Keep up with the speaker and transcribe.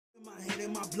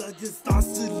And my blood just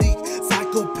starts to leak.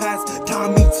 Psychopaths tie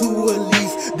me to a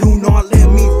leash. Do not let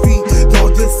me free.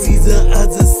 Y'all just see the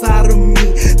other side of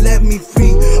me. Let me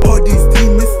free. All these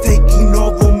demons taking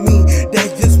over me.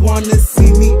 They just wanna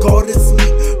see me go to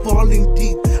sleep. Falling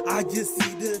deep. I just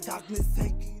see the darkness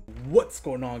taking. What's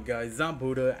going on, guys? I'm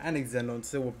Buddha and Xenon.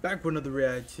 Today we're back with another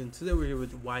reaction. Today we're here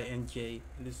with YNJ,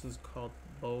 and this one's called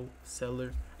Bow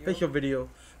Seller. Official video.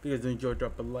 If you guys enjoy,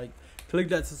 drop a like. Click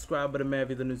that subscribe button, man, if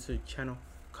you're new to the channel.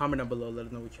 Comment down below, let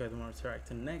us know what you guys want to react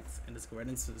to next, and let's go right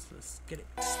into this. Let's get it.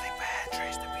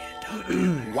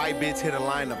 White bitch hit a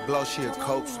line to blow, she a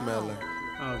coke smeller.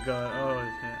 Oh god, oh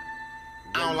shit.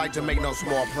 I don't like to make no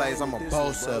small plays, I'm a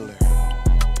bow seller.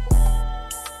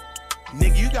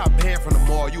 Nigga, you got banned from the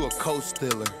mall, you a coke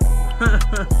stealer.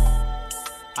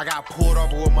 I got pulled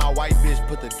over with my white bitch,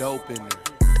 put the dope in it.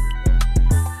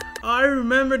 Oh, I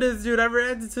remember this dude. I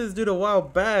reacted to this dude a while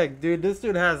back, dude. This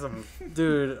dude has some,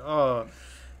 dude. Oh,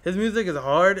 his music is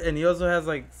hard, and he also has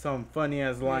like some funny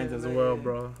ass lines as well,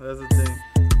 bro. That's the thing.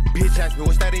 Bitch asked me,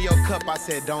 what's that in your cup? I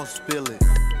said, don't spill it.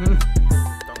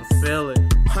 Don't spill it.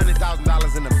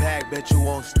 $100,000 in the bag, bet you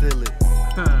won't steal it.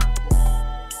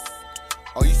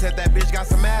 Oh, you said that bitch got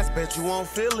some ass, bet you won't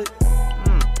feel it.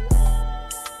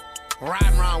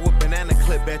 Riding around with banana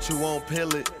clip, bet you won't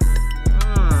peel it.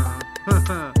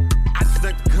 I just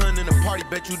stuck the gun in the party,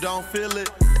 bet you don't feel it.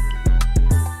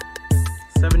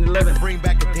 7-Eleven. Bring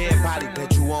back a dead body,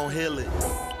 bet you won't heal it.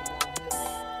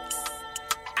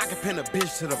 I can pin a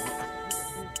bitch to the.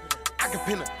 I can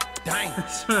pin a. Dang.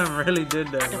 I really did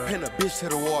that, I can bro. pin a bitch to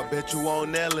the wall, bet you won't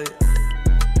nail it.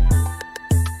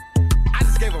 I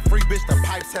just gave a free bitch the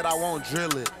pipe, said I won't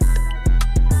drill it.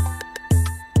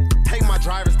 Take my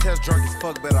driver's test drunk as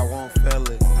fuck, bet I won't fail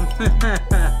it.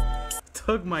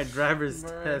 Took my driver's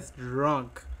test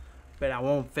drunk, but I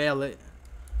won't fail it.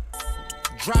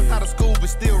 Dropped out of school but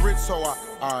still rich, so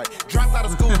alright. Dropped out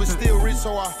of school but still rich,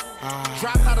 so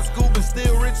dropped out of school but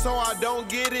still rich, so I don't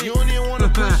get it. You don't even wanna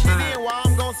put shit in, why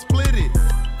I'm gon' split it?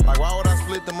 Like, why would I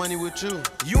split the money with you?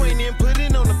 You ain't even put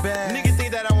it on the bag. Nigga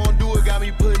think that I won't do it, got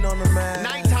me putting on the map.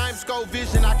 Nighttime scope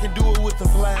vision, I can do it with the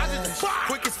flash. I just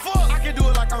quick as fuck, I can do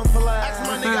it like I'm flash. Ask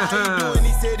my nigga how you doing,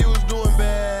 he said he was doing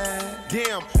bad.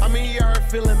 Damn, I mean he already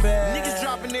feeling bad. Niggas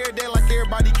dropping every day like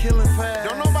everybody killing fast.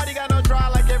 Don't nobody got no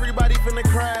drive like everybody finna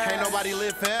crash. Can't nobody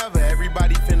live forever,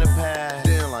 everybody finna pass.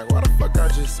 Damn, like why the fuck I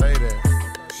just say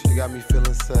that? She got me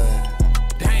feeling sad.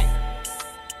 Damn.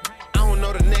 I don't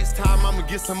know the next time I'ma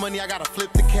get some money, I gotta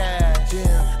flip the cash.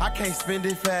 Yeah, I can't spend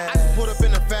it fast. I just put up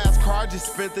in a fast car,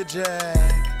 just spent the jag.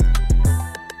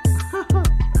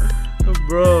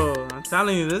 Bro, I'm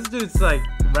telling you, this dude's like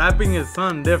rapping his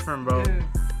son different, bro. Yeah.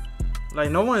 Like,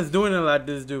 no one's doing it like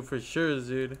this dude for sure,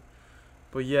 dude.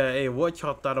 But yeah, hey, what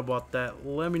y'all thought about that?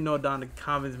 Let me know down in the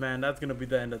comments, man. That's gonna be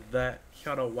the end of that.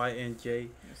 Shout out YNJ.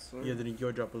 Yes, sir. If you did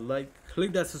enjoy, drop a like.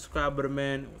 Click that subscribe button,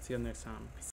 man. We'll see you next time. Peace.